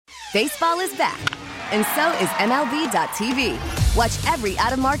Baseball is back, and so is MLB.tv. Watch every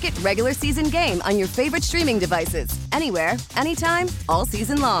out-of-market regular season game on your favorite streaming devices, anywhere, anytime, all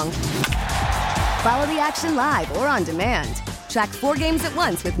season long. Follow the action live or on demand. Track 4 games at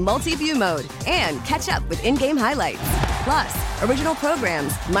once with multi-view mode and catch up with in-game highlights. Plus, original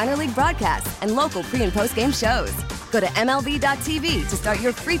programs, minor league broadcasts, and local pre- and post-game shows. Go to MLB.tv to start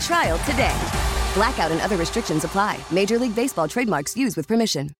your free trial today. Blackout and other restrictions apply. Major League Baseball trademarks used with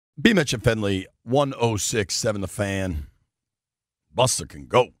permission. B. Mitch and Fenley, 106.7 The Fan. Buster can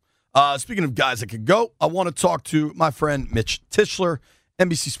go. Speaking of guys that can go, I want to talk to my friend Mitch Tischler,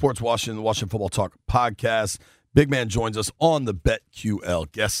 NBC Sports Washington, the Washington Football Talk podcast. Big man joins us on the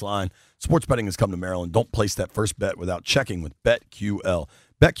BetQL guest line. Sports betting has come to Maryland. Don't place that first bet without checking with BetQL.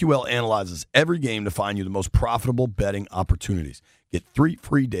 BetQL analyzes every game to find you the most profitable betting opportunities. Get 3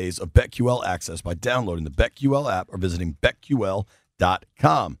 free days of BetQL access by downloading the BetQL app or visiting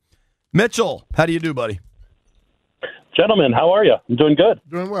BetQL.com. Mitchell, how do you do, buddy? Gentlemen, how are you? I'm doing good.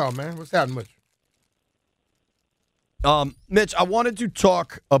 Doing well, man. What's happening with you? Mitch, I wanted to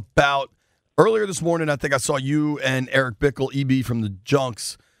talk about earlier this morning. I think I saw you and Eric Bickel, EB from the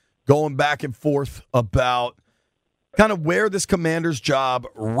Junks, going back and forth about kind of where this Commander's job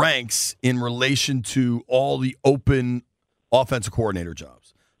ranks in relation to all the open offensive coordinator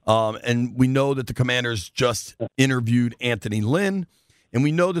jobs. And we know that the Commanders just interviewed Anthony Lynn. And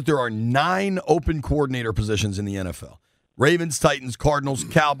we know that there are 9 open coordinator positions in the NFL. Ravens, Titans, Cardinals,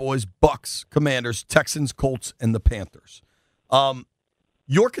 Cowboys, Bucks, Commanders, Texans, Colts, and the Panthers.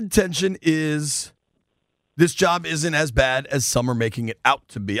 Your contention is this job isn't as bad as some are making it out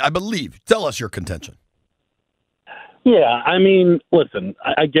to be, I believe. Tell us your contention. Yeah, I mean, listen,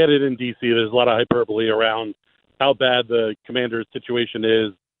 I get it in D.C. There's a lot of hyperbole around how bad the Commanders' situation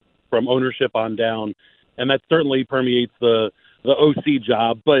is from ownership on down, and that certainly permeates the OC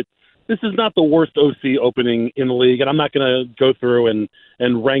job, but this is not the worst OC opening in the league, and I'm not going to go through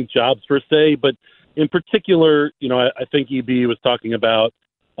and rank jobs per se, but in particular, you know, I think EB was talking about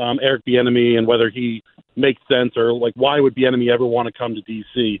Eric Bieniemy and whether he makes sense or like why would Bieniemy ever want to come to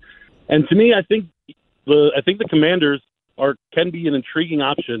DC? And to me, I think the Commanders can be an intriguing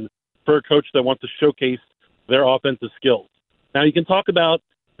option for a coach that wants to showcase their offensive skills. Now you can talk about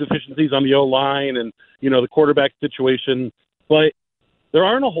deficiencies on the O-line and the quarterback situation, but there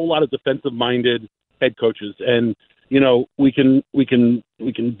aren't a whole lot of defensive-minded head coaches, and we can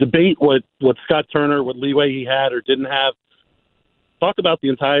debate what Scott Turner, what leeway he had or didn't have. Talk about the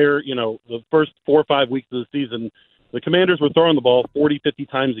entire, the first 4 or 5 weeks of the season, the Commanders were throwing the ball 40, 50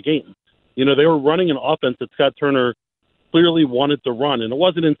 times a game. They were running an offense that Scott Turner clearly wanted to run, and it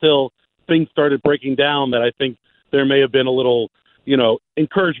wasn't until things started breaking down that I think there may have been a little,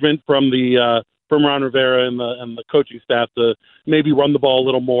 encouragement from Ron Rivera and the coaching staff to maybe run the ball a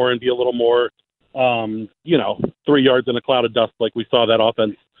little more and be a little more, 3 yards in a cloud of dust like we saw that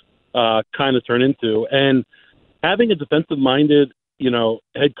offense kind of turn into. And having a defensive-minded,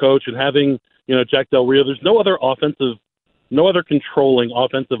 head coach and having, Jack Del Rio, there's no other controlling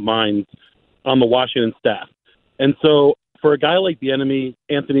offensive minds on the Washington staff. And so for a guy like Bieniemy,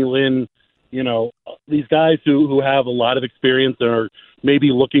 Anthony Lynn, these guys who have a lot of experience and are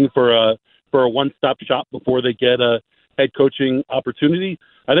maybe looking for a one-stop shop before they get a head coaching opportunity,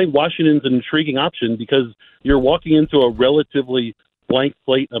 I think Washington's an intriguing option because you're walking into a relatively blank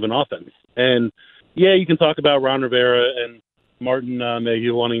slate of an offense. And, yeah, you can talk about Ron Rivera and Martin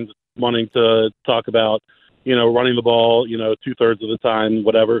Mayhew wanting to talk about, running the ball, 2/3 of the time,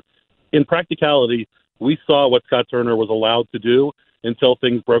 whatever. In practicality, we saw what Scott Turner was allowed to do until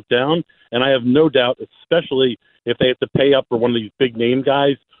things broke down. And I have no doubt, especially if they have to pay up for one of these big-name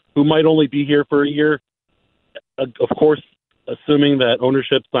guys who might only be here for a year, of course, assuming that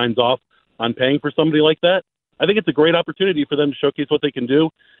ownership signs off on paying for somebody like that, I think it's a great opportunity for them to showcase what they can do.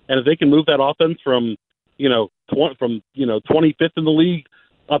 And if they can move that offense from 25th in the league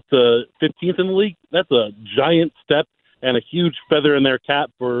up to 15th in the league, that's a giant step and a huge feather in their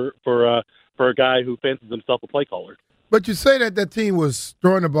cap for a guy who fancies himself a play caller. But you say that team was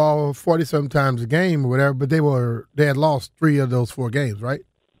throwing the ball 40-some times a game or whatever, but they had lost 3 of those 4 games, right?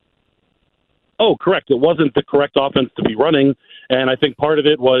 Oh, correct. It wasn't the correct offense to be running, and I think part of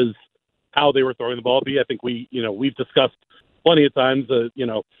it was how they were throwing the ball. I think we've discussed plenty of times,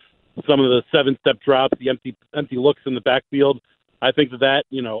 some of the 7-step drops, the empty looks in the backfield. I think that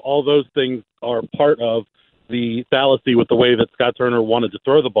all those things are part of the fallacy with the way that Scott Turner wanted to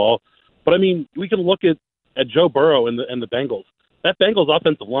throw the ball. But I mean, we can look at Joe Burrow and the Bengals. That Bengals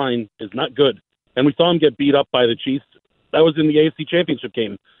offensive line is not good, and we saw him get beat up by the Chiefs. That was in the AFC Championship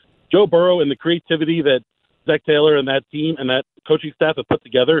game. Joe Burrow and the creativity that Zach Taylor and that team and that coaching staff have put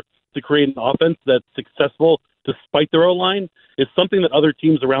together to create an offense that's successful despite their O-line is something that other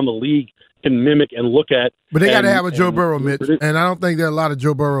teams around the league can mimic and look at. But they got to have a Joe Burrow, Mitch, and I don't think there are a lot of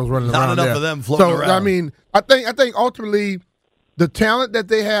Joe Burrows running around there. Not enough of them floating around. I mean, I think ultimately the talent that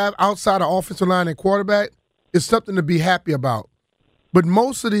they have outside of offensive line and quarterback is something to be happy about. But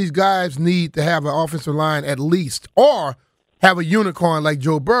most of these guys need to have an offensive line at least, or have a unicorn like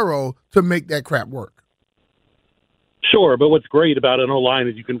Joe Burrow to make that crap work. Sure, but what's great about an O-line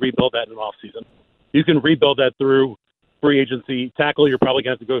is you can rebuild that in an offseason. You can rebuild that through free agency. Tackle, you're probably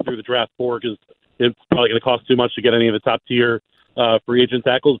going to have to go through the draft for because it's probably going to cost too much to get any of the top-tier free agent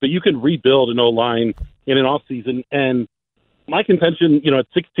tackles. But you can rebuild an O-line in an offseason. And my contention, at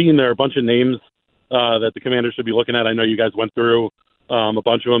 16, there are a bunch of names that the Commanders should be looking at. I know you guys went through a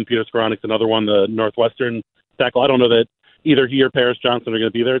bunch of them. Peter Skoronek's another one, the Northwestern tackle. I don't know that either he or Paris Johnson are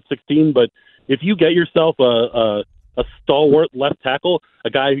going to be there at 16, but if you get yourself a stalwart left tackle, a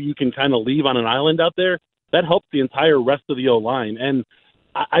guy who you can kind of leave on an island out there, that helps the entire rest of the O-line. And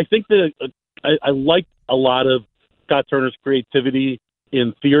I think that I like a lot of Scott Turner's creativity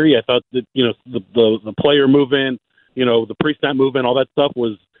in theory. I thought that, the player movement, the pre-snap movement, all that stuff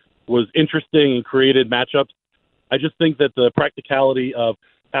was interesting and created matchups. I just think that the practicality of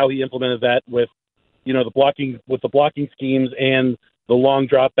how he implemented that with, the blocking schemes and the long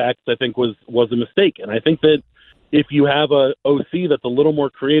dropbacks, I think was a mistake. And I think that if you have a OC that's a little more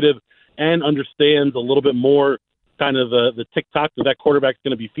creative and understands a little bit more kind of the tick-tock that quarterback's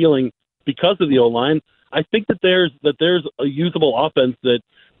going to be feeling because of the O-line, I think that there's a usable offense that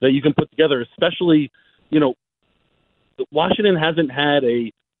you can put together, especially, Washington hasn't had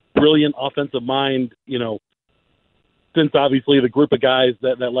a brilliant offensive mind, since obviously the group of guys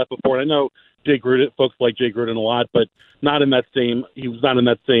that left before. And I know Jay Gruden, folks like Jay Gruden a lot, but he was not in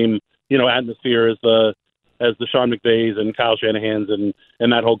that same, atmosphere as the Sean McVays and Kyle Shanahan's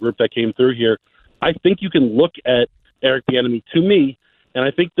and that whole group that came through here. I think you can look at Eric Bieniemy to me, and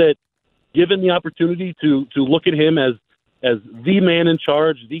I think that given the opportunity to look at him as the man in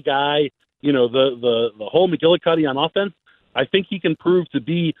charge, the guy, the whole McGillicuddy on offense, I think he can prove to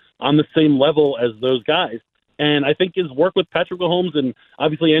be on the same level as those guys. And I think his work with Patrick Mahomes, and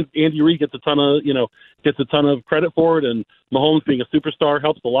obviously Andy Reid gets a ton of credit for it, and Mahomes being a superstar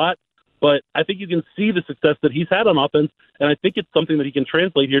helps a lot. But I think you can see the success that he's had on offense, and I think it's something that he can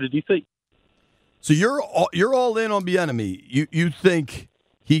translate here to DC. So you're all in on Bieniemy. You think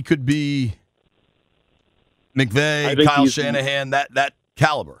he could be McVay, Kyle Shanahan, that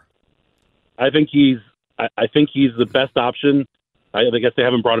caliber? I think he's the best option. I guess they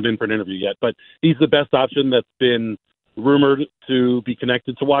haven't brought him in for an interview yet, but he's the best option that's been rumored to be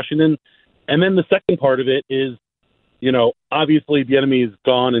connected to Washington. And then the second part of it is, obviously Bieniemy has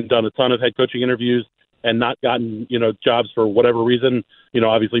gone and done a ton of head coaching interviews and not gotten, jobs for whatever reason.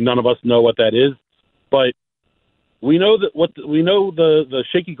 Obviously none of us know what that is, but we know that the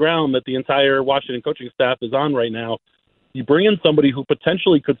shaky ground that the entire Washington coaching staff is on right now. You bring in somebody who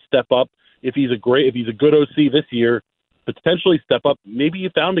potentially could step up if he's a good OC this year, potentially step up. Maybe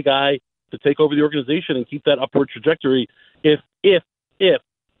you found a guy to take over the organization and keep that upward trajectory if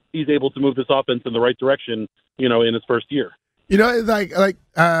he's able to move this offense in the right direction, in his first year. It's like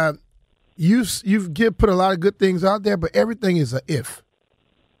you've put a lot of good things out there, but everything is a if.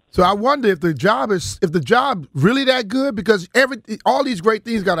 So I wonder if the job really that good, because all these great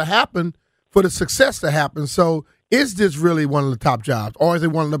things got to happen for the success to happen. So is this really one of the top jobs, or is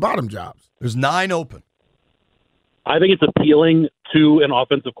it one of the bottom jobs? There's 9 open. I think it's appealing to an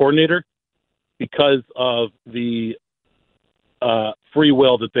offensive coordinator because of the free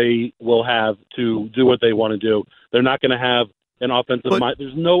will that they will have to do what they want to do. They're not going to have an offensive mind.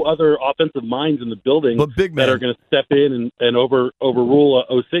 There's no other offensive minds in the building that are going to step in and overrule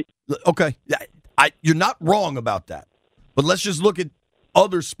OC. Okay. You're not wrong about that. But let's just look at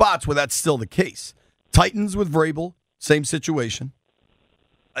other spots where that's still the case. Titans with Vrabel, same situation.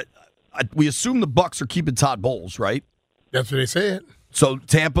 We assume the Bucs are keeping Todd Bowles, right? That's what they said. So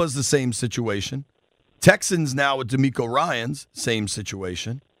Tampa's the same situation. Texans now with DeMeco Ryans, same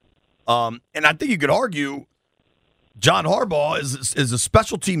situation. And I think you could argue John Harbaugh is a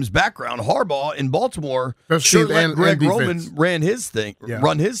special teams background. Harbaugh in Baltimore sure let Greg Roman run his thing.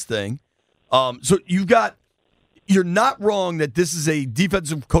 So you're not wrong that this is a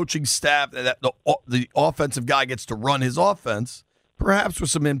defensive coaching staff, that the offensive guy gets to run his offense. Perhaps with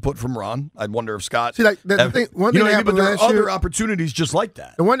some input from Ron. I'd wonder if Scott. See, but there are other opportunities just like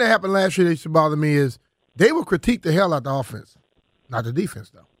that. The one that happened last year that used to bother me is they would critique the hell out the offense, not the defense,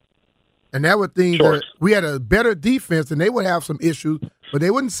 though. And that were things that we had a better defense, and they would have some issues, but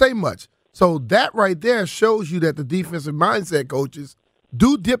they wouldn't say much. So that right there shows you that the defensive mindset coaches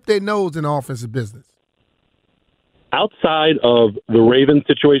do dip their nose in the offensive business? Outside of the Ravens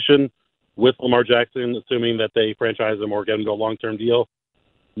situation with Lamar Jackson, assuming that they franchise him or get him to a long-term deal,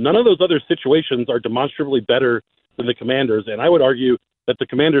 none of those other situations are demonstrably better than the Commanders. And I would argue that the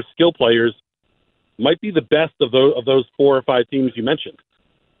Commanders' skill players might be the best of those 4 or 5 teams you mentioned.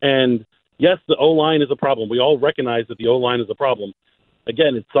 And yes, the O-line is a problem. We all recognize that the O-line is a problem.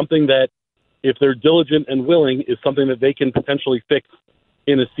 Again, it's something that, if they're diligent and willing, is something that they can potentially fix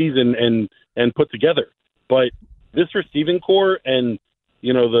in a season and put together. But this receiving core and,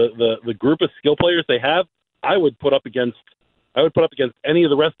 you know, the group of skill players they have, I would put up against any of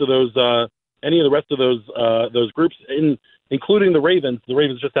the rest of those groups, including the Ravens. The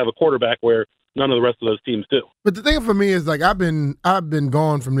Ravens just have a quarterback where none of the rest of those teams do. But the thing for me is, like, I've been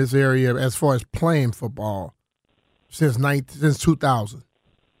gone from this area as far as playing football since 2000,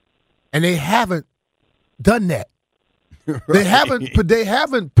 and they haven't done that. Right. They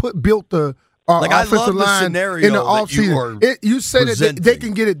haven't built the offensive line in the offseason. You say that they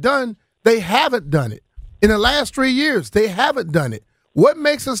can get it done. They haven't done it in the last 3 years. They haven't done it. What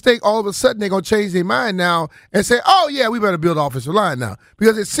makes us think all of a sudden they're going to change their mind now and say, oh, yeah, we better build offensive line now?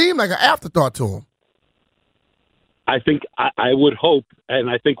 Because it seemed like an afterthought to them. I think I would hope, and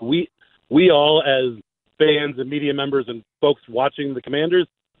I think we all as fans and media members and folks watching the Commanders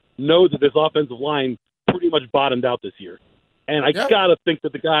know that this offensive line pretty much bottomed out this year. And I got to think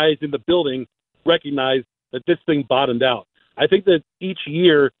that the guys in the building recognize that this thing bottomed out. I think that each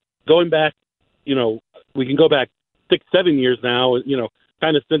year, going back, you know, we can go back 6-7 years now, you know,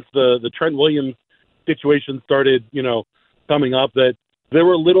 kind of since the Trent Williams situation started, you know, coming up, that there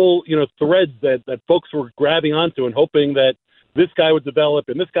were little, you know, threads that folks were grabbing onto and hoping that this guy would develop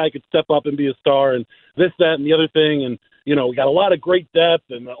and this guy could step up and be a star and this, that, and the other thing. And, you know, we got a lot of great depth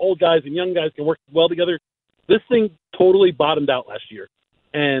and the old guys and young guys can work well together. This thing totally bottomed out last year.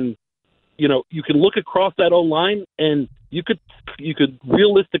 And, you know, you can look across that O-line and you could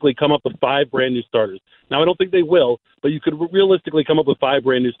realistically come up with 5 brand new starters. Now, I don't think they will, but you could realistically come up with 5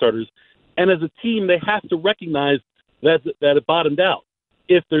 brand new starters. And as a team, they have to recognize that it bottomed out.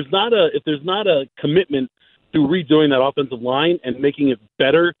 If there's not a commitment to redoing that offensive line and making it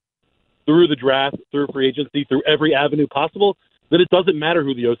better through the draft, through free agency, through every avenue possible, then it doesn't matter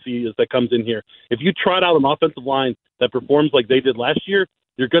who the OC is that comes in here. If you trot out an offensive line that performs like they did last year,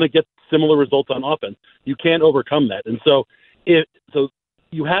 you're going to get similar results on offense. You can't overcome that. And so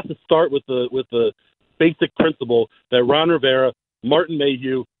you have to start with the basic principle that Ron Rivera, Martin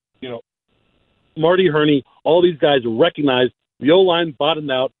Mayhew, you know, Marty Herney, all these guys recognize the O-line bottomed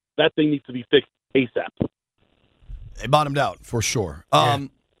out. That thing needs to be fixed ASAP. They bottomed out for sure. How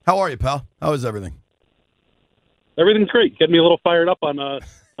are you, pal? How is everything? Everything's great. Getting me a little fired up on a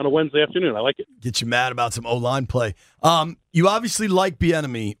Wednesday afternoon. I like it. Get you mad about some O-line play. You obviously like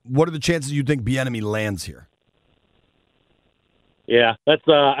Bieniemy. What are the chances you think Bieniemy lands here? Yeah, that's.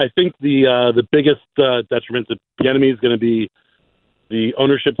 I think the biggest detriment to Bieniemy is going to be the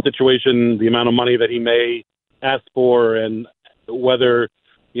ownership situation, the amount of money that he may ask for, and whether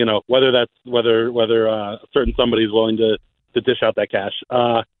certain somebody is willing to dish out that cash.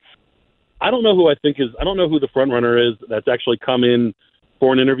 I don't know who the front runner is that's actually come in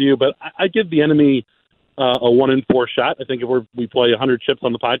for an interview, but I give Bieniemy a 1-in-4 shot. I think if we play 100 chips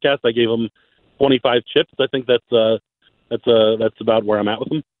on the podcast, I gave him 25 chips. I think that's about where I'm at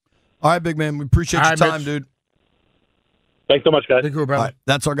with him. All right, big man. We appreciate your time, Mitch. dude. Thanks so much, guys. All right,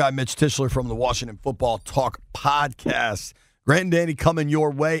 that's our guy, Mitch Tischler from the Washington Football Talk podcast. Grant and Danny coming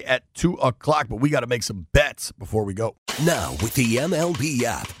your way at 2 o'clock, but we got to make some bets before we go. Now, with the MLB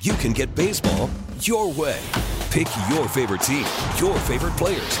app, you can get baseball your way. Pick your favorite team, your favorite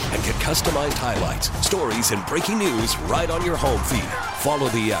players, and get customized highlights, stories, and breaking news right on your home feed. Follow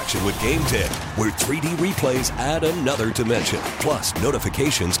the action with Game Day, where 3D replays add another dimension. Plus,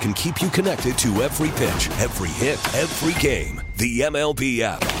 notifications can keep you connected to every pitch, every hit, every game. The MLB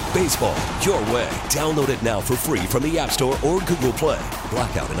app. Baseball your way. Download it now for free from the App Store or Google Play.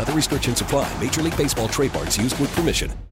 Blackout and other restrictions apply. Major League Baseball trademarks used with permission.